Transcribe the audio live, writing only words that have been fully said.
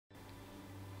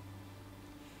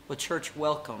Well, church,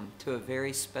 welcome to a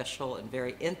very special and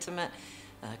very intimate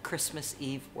Christmas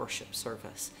Eve worship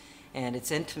service. And it's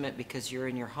intimate because you're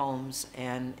in your homes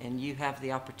and you have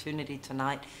the opportunity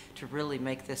tonight to really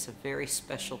make this a very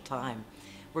special time.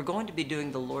 We're going to be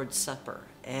doing the Lord's Supper.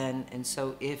 And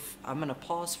so if I'm going to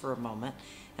pause for a moment,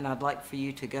 and I'd like for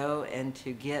you to go and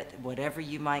to get whatever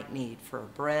you might need for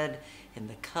bread and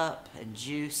the cup and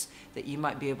juice that you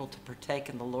might be able to partake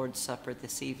in the Lord's Supper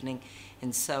this evening.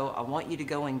 And so I want you to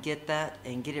go and get that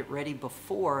and get it ready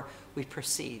before we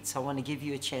proceed. So I want to give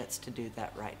you a chance to do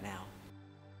that right now.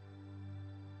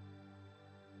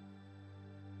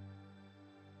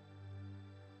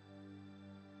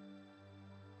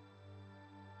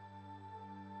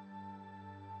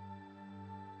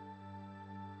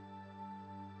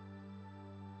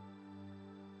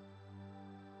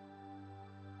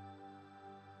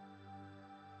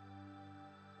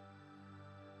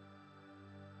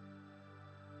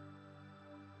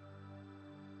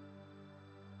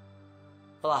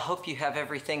 Well, I hope you have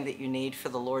everything that you need for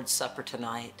the Lord's Supper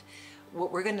tonight.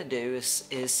 What we're going to do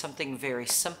is something very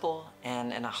simple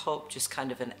and I hope just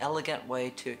kind of an elegant way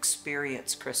to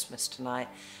experience Christmas tonight.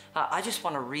 I just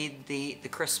want to read the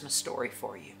Christmas story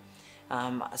for you.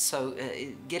 So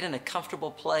get in a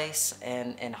comfortable place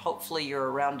and hopefully you're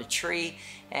around a tree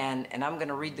and I'm going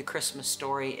to read the Christmas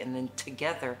story, and then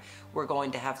together we're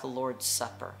going to have the Lord's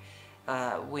Supper.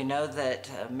 We know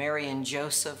that Mary and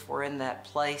Joseph were in that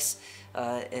place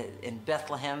in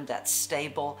Bethlehem, that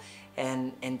stable,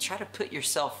 and try to put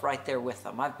yourself right there with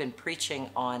them. I've been preaching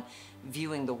on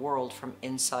viewing the world from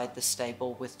inside the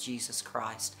stable with Jesus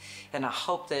Christ, and I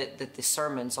hope that the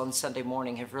sermons on Sunday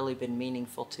morning have really been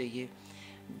meaningful to you.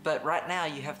 But right now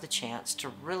you have the chance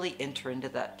to really enter into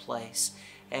that place,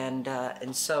 and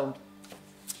so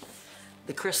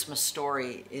the Christmas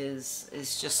story is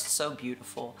just so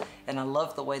beautiful, and I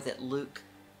love the way that Luke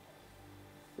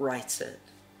writes it.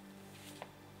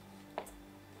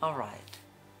 All right.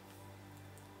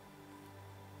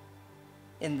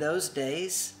 In those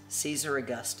days, Caesar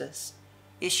Augustus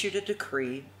issued a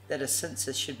decree that a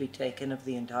census should be taken of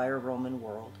the entire Roman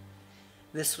world.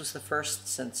 This was the first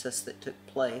census that took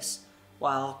place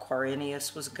while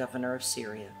Quirinius was governor of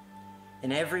Syria,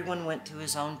 and everyone went to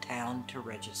his own town to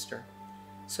register.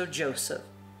 So Joseph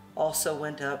also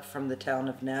went up from the town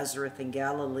of Nazareth in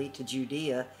Galilee to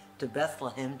Judea, to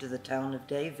Bethlehem, to the town of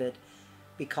David,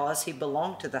 because he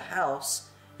belonged to the house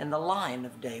and the line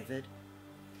of David.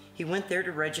 He went there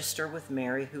to register with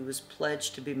Mary, who was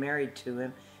pledged to be married to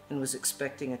him and was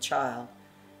expecting a child.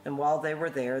 And while they were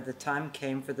there, the time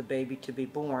came for the baby to be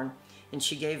born, and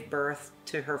she gave birth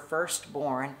to her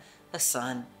firstborn, a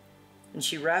son. And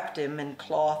she wrapped him in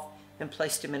cloth and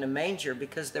placed him in a manger,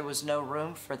 because there was no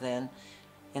room for them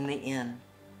in the inn.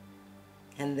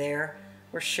 And there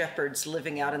were shepherds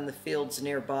living out in the fields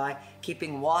nearby,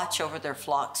 keeping watch over their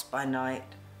flocks by night.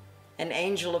 An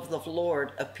angel of the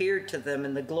Lord appeared to them,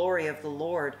 and the glory of the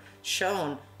Lord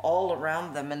shone all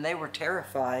around them, and they were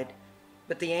terrified.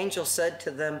 But the angel said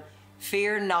to them,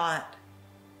 "Fear not.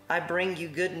 I bring you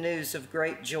good news of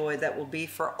great joy that will be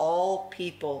for all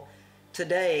people.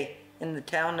 Today, in the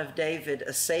town of David,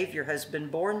 a Savior has been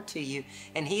born to you,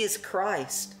 and he is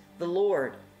Christ, the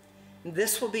Lord.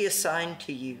 This will be a sign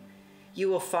to you. You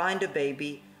will find a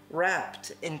baby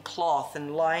wrapped in cloth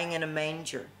and lying in a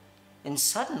manger." And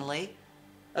suddenly,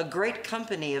 a great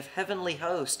company of heavenly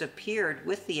hosts appeared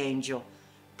with the angel,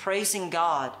 praising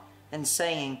God and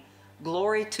saying,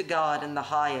 "Glory to God in the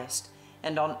highest,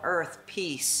 and on earth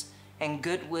peace and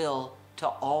goodwill to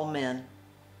all men."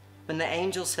 When the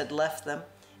angels had left them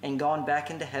and gone back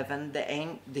into heaven,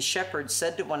 the shepherds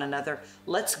said to one another,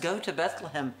 "Let's go to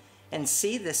Bethlehem and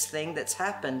see this thing that's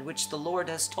happened, which the Lord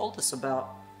has told us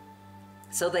about."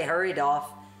 So they hurried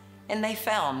off, and they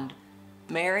found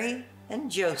Mary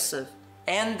and Joseph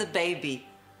and the baby,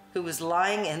 who was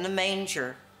lying in the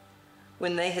manger.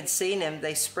 When they had seen him,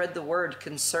 they spread the word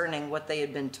concerning what they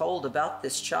had been told about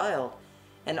this child,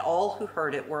 and all who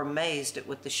heard it were amazed at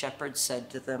what the shepherds said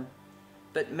to them.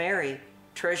 But Mary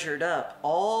treasured up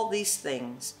all these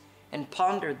things and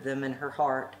pondered them in her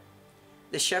heart.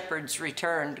 The shepherds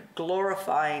returned,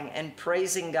 glorifying and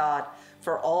praising God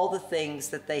for all the things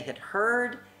that they had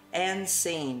heard and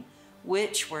seen,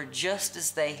 which were just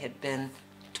as they had been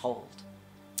told.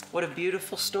 What a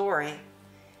beautiful story.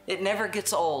 It never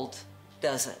gets old,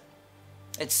 does it?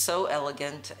 It's so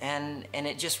elegant, and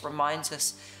it just reminds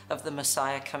us of the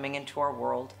Messiah coming into our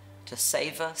world to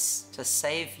save us, to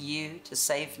save you, to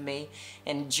save me.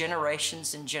 And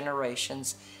generations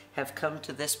have come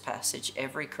to this passage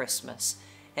every Christmas,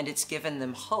 and it's given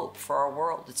them hope for our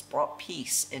world. It's brought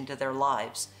peace into their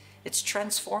lives. It's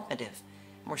transformative.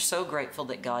 We're so grateful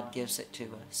that God gives it to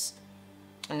us.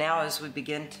 And now as we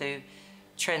begin to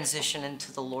transition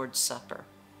into the Lord's Supper,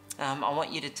 I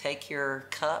want you to take your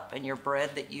cup and your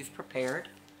bread that you've prepared.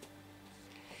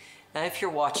 Now, if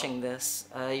you're watching this,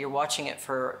 you're watching it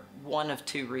for one of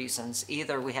two reasons.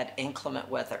 Either we had inclement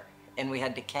weather and we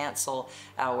had to cancel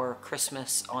our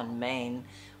Christmas on Main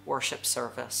worship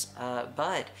service,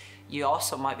 but you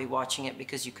also might be watching it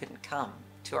because you couldn't come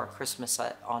to our Christmas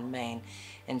on Main,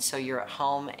 and so you're at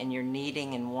home and you're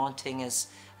needing and wanting,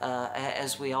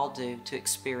 as we all do, to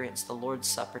experience the Lord's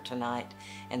Supper tonight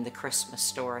and the Christmas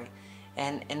story.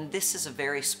 And this is a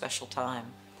very special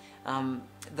time.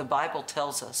 The Bible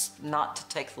tells us not to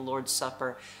take the Lord's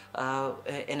Supper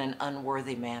in an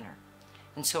unworthy manner.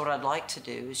 And so what I'd like to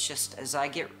do is, just as I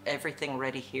get everything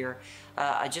ready here,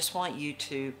 I just want you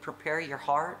to prepare your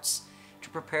hearts, to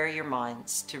prepare your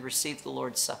minds to receive the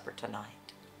Lord's Supper tonight.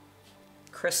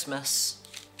 Christmas,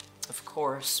 of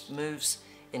course, moves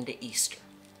into Easter.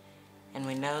 And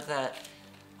we know that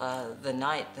the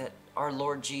night that our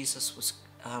Lord Jesus was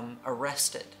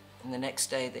arrested, and the next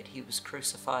day that he was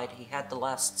crucified, he had the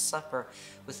Last Supper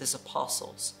with his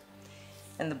apostles.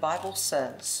 And the Bible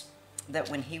says that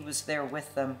when he was there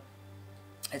with them,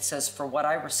 it says, "For what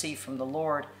I received from the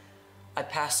Lord, I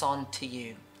pass on to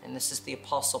you." And this is the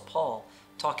Apostle Paul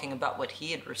talking about what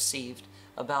he had received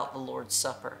about the Lord's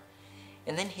Supper.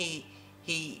 And then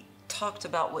he talked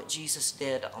about what Jesus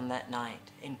did on that night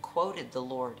and quoted the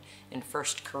Lord in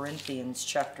 1 Corinthians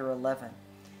chapter 11.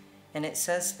 And it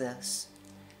says this: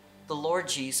 "The Lord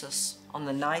Jesus, on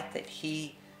the night that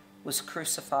he was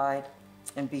crucified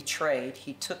and betrayed,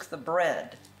 he took the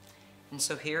bread." And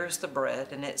so here's the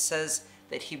bread, and it says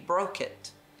that he broke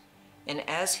it. And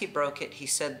as he broke it, he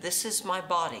said, "This is my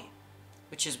body,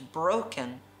 which is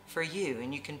broken for you."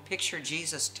 And you can picture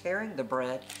Jesus tearing the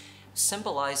bread,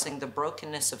 symbolizing the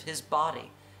brokenness of his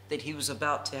body that he was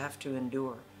about to have to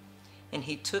endure. And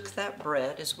he took that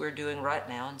bread, as we're doing right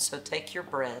now, and so take your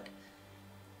bread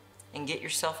and get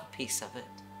yourself a piece of it.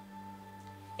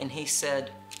 And he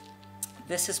said,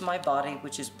 "This is my body,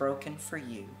 which is broken for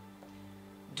you.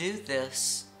 Do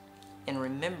this in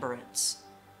remembrance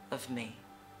of me."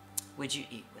 Would you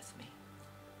eat with me?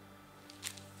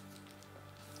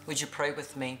 Would you pray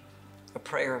with me a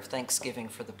prayer of thanksgiving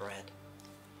for the bread?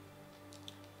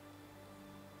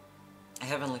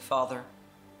 Heavenly Father,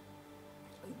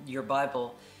 your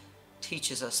Bible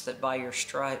teaches us that by your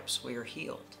stripes we are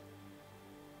healed.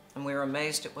 And we are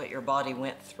amazed at what your body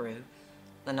went through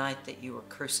the night that you were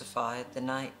crucified, the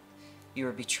night you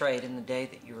were betrayed, and the day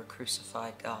that you were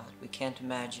crucified, God. We can't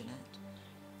imagine it,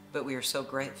 but we are so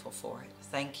grateful for it.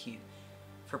 Thank you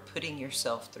for putting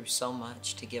yourself through so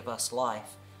much to give us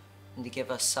life and to give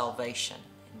us salvation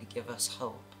and to give us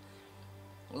hope.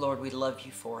 Lord, we love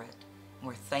you for it. And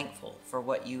we're thankful for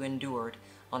what you endured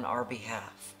on our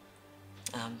behalf.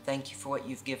 Thank you for what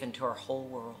you've given to our whole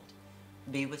world.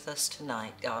 Be with us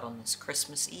tonight, God, on this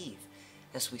Christmas Eve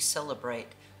as we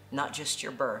celebrate not just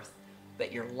your birth,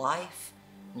 but your life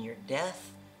and your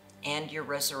death and your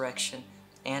resurrection,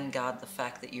 and God, the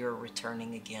fact that you're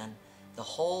returning again.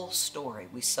 The whole story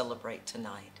we celebrate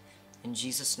tonight. In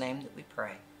Jesus' name that we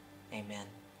pray, amen.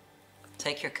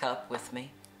 Take your cup with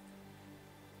me.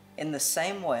 In the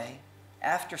same way,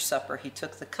 after supper, he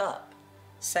took the cup,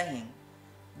 saying,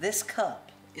 "This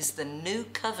cup is the new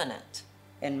covenant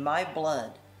in my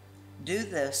blood. Do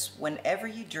this whenever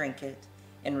you drink it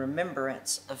in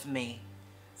remembrance of me.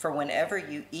 For whenever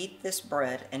you eat this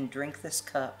bread and drink this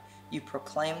cup, you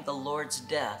proclaim the Lord's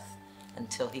death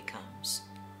until he comes."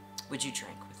 Would you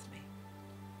drink with me?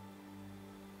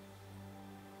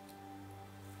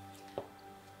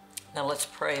 Now let's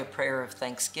pray a prayer of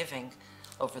thanksgiving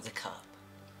over the cup.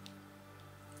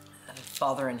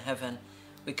 Father in heaven,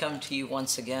 we come to you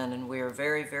once again, and we are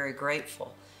very, very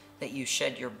grateful that you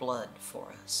shed your blood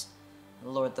for us.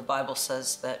 Lord, the Bible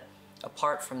says that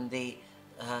apart from the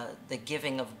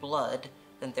giving of blood,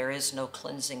 then there is no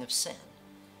cleansing of sin.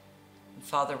 And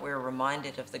Father, we're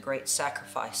reminded of the great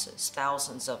sacrifices,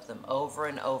 thousands of them over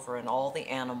and over, and all the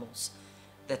animals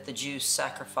that the Jews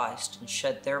sacrificed and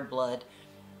shed their blood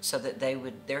so that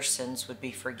their sins would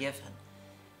be forgiven.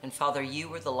 And Father, you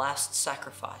were the last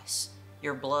sacrifice.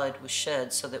 Your blood was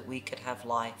shed so that we could have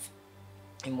life.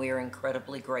 And we are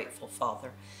incredibly grateful,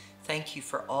 Father. Thank you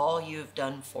for all you have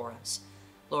done for us.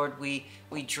 Lord, we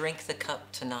drink the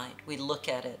cup tonight. We look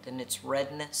at it and its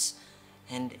redness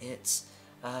and its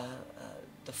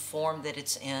the form that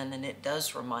it's in, and it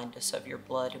does remind us of your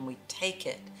blood. And we take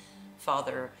it,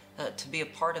 Father, to be a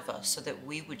part of us so that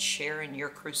we would share in your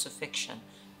crucifixion.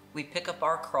 We pick up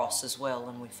our cross as well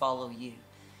and we follow you.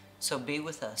 So be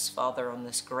with us, Father, on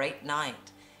this great night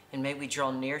And may we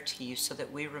draw near to you so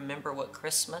that we remember what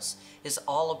Christmas is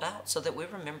all about, so that we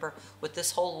remember what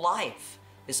this whole life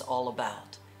is all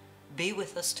about. Be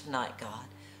with us tonight, God.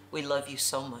 We love you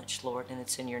so much, Lord, and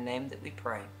it's in your name that we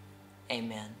pray.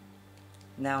 Amen.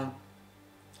 Now,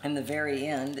 in the very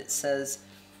end, it says,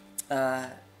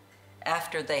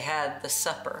 after they had the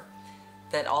supper,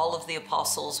 that all of the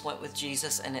apostles went with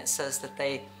Jesus, and it says that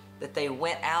they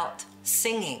went out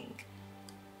singing.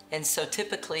 And so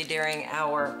typically during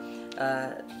our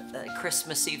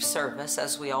Christmas Eve service,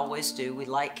 as we always do, we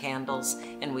light candles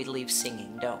and we leave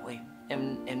singing, don't we?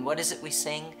 And what is it we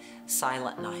sing?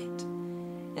 Silent Night.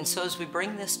 And so as we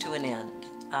bring this to an end,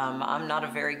 I'm not a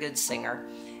very good singer,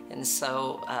 and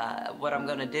so what I'm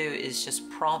going to do is just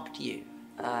prompt you.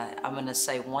 I'm going to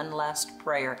say one last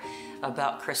prayer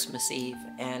about Christmas Eve,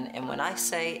 and when I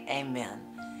say amen,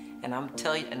 and I'm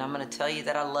going to tell you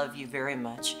that I love you very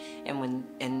much, and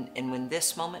when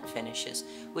this moment finishes,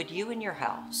 would you in your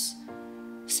house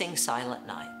sing Silent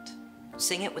Night?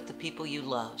 Sing it with the people you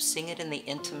love. Sing it in the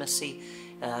intimacy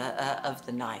of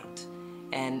the night,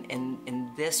 and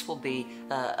this will be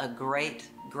a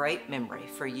great memory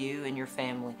for you and your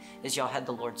family as y'all had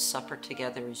the Lord's Supper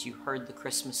together, as you heard the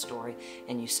Christmas story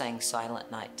and you sang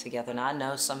Silent Night together. And I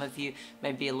know some of you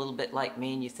may be a little bit like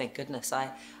me and you think, goodness,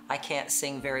 I can't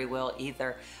sing very well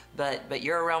either, but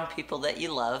you're around people that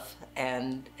you love,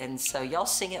 and so y'all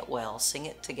sing it well, sing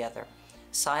it together.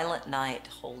 Silent Night,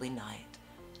 Holy Night.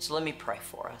 So let me pray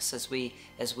for us as we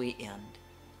end.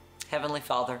 Heavenly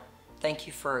Father, thank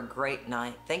you for a great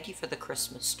night. Thank you for the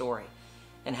Christmas story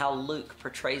and how Luke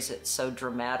portrays it so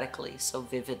dramatically, so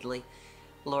vividly.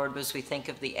 Lord, as we think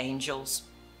of the angels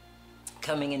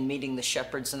coming and meeting the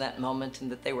shepherds in that moment,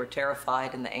 and that they were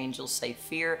terrified, and the angels say,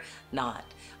 "Fear not."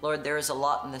 Lord, there is a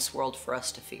lot in this world for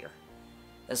us to fear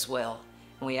as well.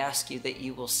 And we ask you that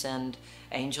you will send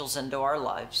angels into our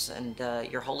lives and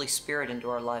your Holy Spirit into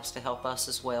our lives to help us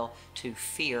as well to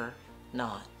fear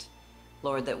not.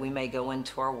 Lord, that we may go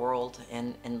into our world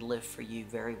and live for you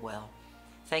very well.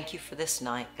 Thank you for this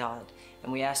night, God,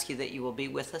 and we ask you that you will be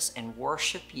with us and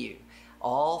worship you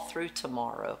all through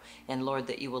tomorrow. And Lord,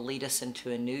 that you will lead us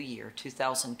into a new year,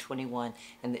 2021,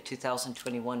 and that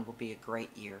 2021 will be a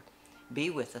great year. Be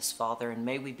with us, Father, and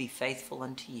may we be faithful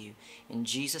unto you. In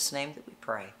Jesus' name that we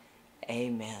pray,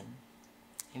 amen.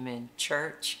 Amen.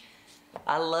 Church,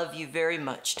 I love you very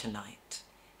much tonight.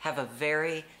 Have a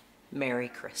very Merry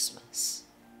Christmas.